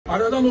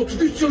Aradan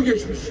 33 yıl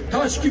geçmiş.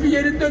 Taş gibi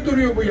yerinde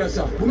duruyor bu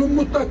yasa. Bunun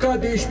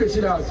mutlaka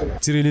değişmesi lazım.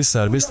 Tireli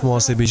Serbest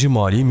Muhasebeci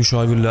Mali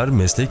Müşavirler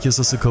meslek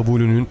yasası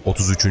kabulünün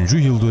 33.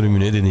 Yıldönümü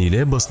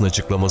nedeniyle basın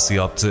açıklaması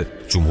yaptı.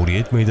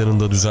 Cumhuriyet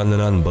Meydanı'nda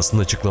düzenlenen basın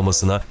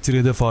açıklamasına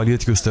Tire'de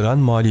faaliyet gösteren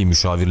mali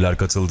müşavirler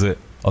katıldı.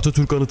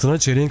 Atatürk Anıtı'na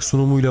çelenk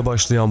sunumuyla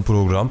başlayan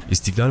program,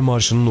 İstiklal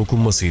Marşı'nın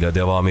okunmasıyla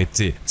devam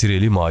etti.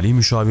 Tireli Mali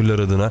Müşavirler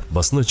adına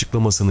basın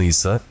açıklamasını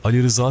ise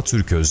Ali Rıza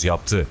Türköz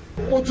yaptı.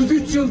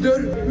 33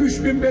 yıldır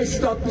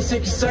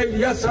 3568 sayılı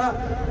yasa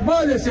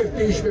maalesef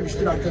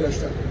değişmemiştir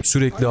arkadaşlar.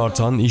 Sürekli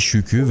artan iş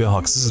yükü ve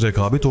haksız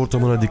rekabet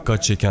ortamına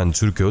dikkat çeken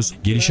Türköz,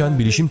 gelişen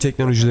bilişim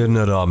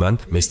teknolojilerine rağmen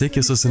meslek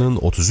yasasının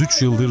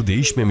 33 yıldır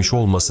değişmemiş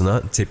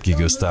olmasına tepki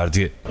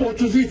gösterdi.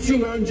 33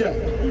 yıl önce,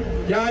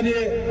 yani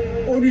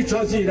 13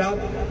 Haziran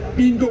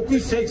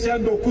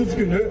 1989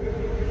 günü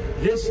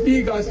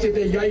resmi gazetede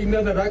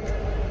yayınlanarak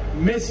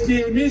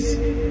mesleğimiz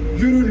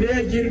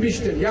yürürlüğe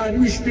girmiştir.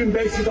 Yani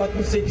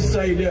 3568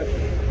 sayılı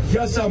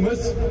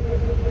yasamız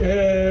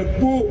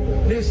bu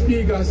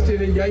resmi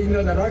gazetede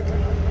yayınlanarak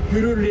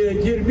yürürlüğe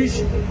girmiş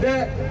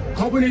ve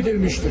kabul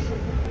edilmiştir.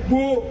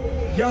 Bu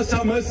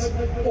yasamız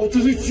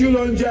 33 yıl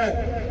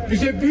önce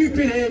bize büyük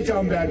bir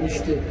heyecan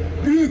vermişti.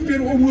 Büyük bir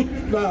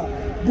umutla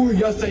bu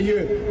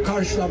yasayı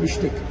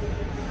karşılamıştık.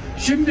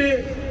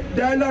 Şimdi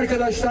değerli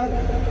arkadaşlar,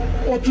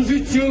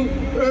 33 yıl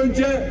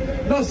önce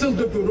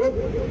nasıldı durum?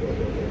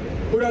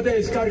 Burada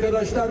eski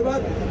arkadaşlar var.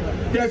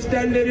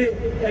 Defterleri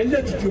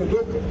elle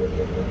tutuyorduk.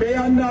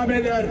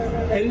 Beyannameler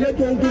elle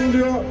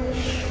dolduruluyor.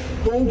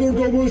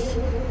 Doldurduğumuz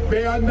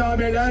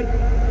beyannameler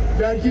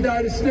vergi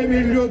dairesine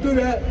veriliyordu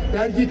ve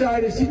vergi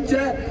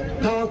dairesince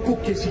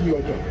tahakkuk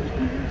kesiliyordu.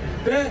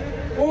 Ve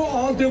o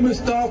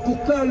aldığımız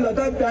tahakkuklarla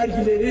da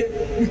vergileri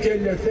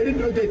mükelleflerin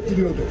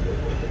ödettiriyorduk.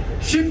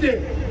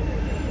 Şimdi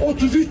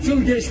 33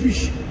 yıl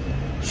geçmiş.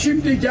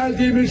 Şimdi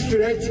geldiğimiz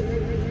süreç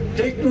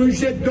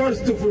teknoloji 4.0,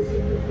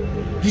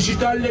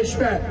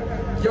 dijitalleşme,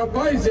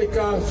 yapay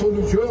zeka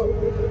sonucu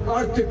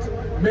artık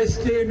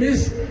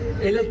mesleğimiz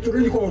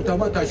elektronik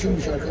ortama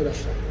taşınmış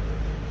arkadaşlar.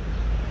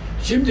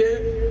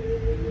 Şimdi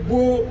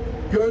bu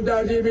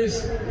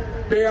gönderdiğimiz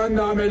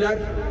beyannameler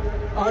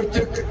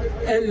artık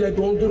elle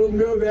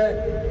doldurulmuyor ve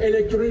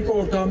elektronik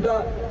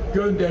ortamda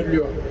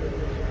gönderiliyor.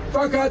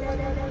 Fakat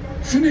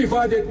şunu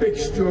ifade etmek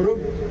istiyorum.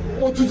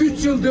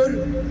 33 yıldır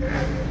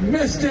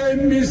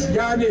mesleğimiz,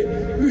 yani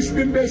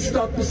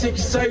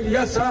 3568 sayılı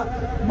yasa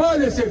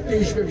maalesef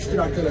değişmemiştir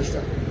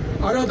arkadaşlar.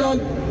 Aradan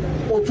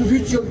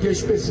 33 yıl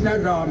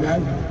geçmesine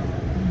rağmen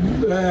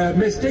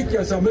meslek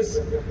yasamız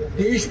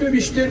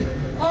değişmemiştir.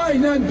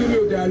 Aynen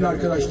duruyor değerli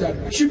arkadaşlar.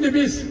 Şimdi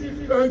biz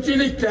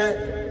öncelikle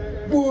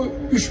bu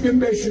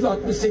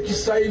 3568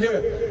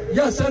 sayılı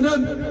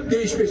yasanın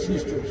değişmesini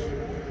istiyoruz.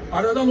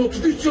 Aradan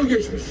 33 yıl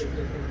geçmiş.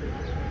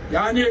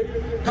 Yani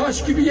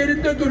taş gibi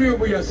yerinde duruyor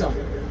bu yasa.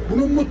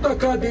 Bunun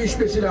mutlaka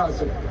değişmesi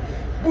lazım.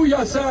 Bu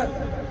yasa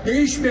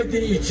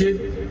değişmediği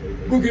için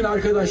bugün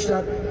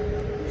arkadaşlar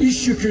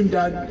iş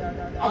yükünden,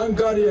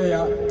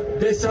 angaryaya,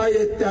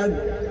 vesayetten,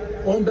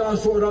 ondan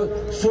sonra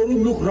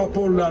sorumluluk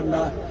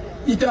raporlarına,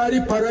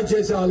 idari para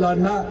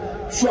cezalarına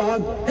şu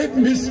an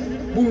hepimiz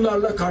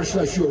bunlarla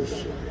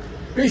karşılaşıyoruz.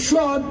 Ve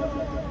şu an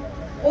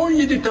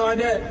 17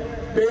 tane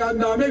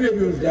beyanname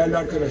veriyoruz değerli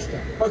arkadaşlar.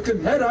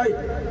 Bakın, her ay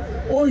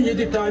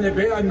 17 tane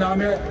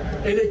beyanname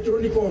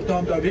elektronik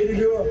ortamda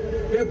veriliyor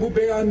ve bu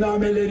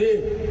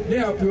beyannameleri ne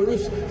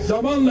yapıyoruz?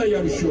 Zamanla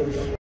yarışıyoruz.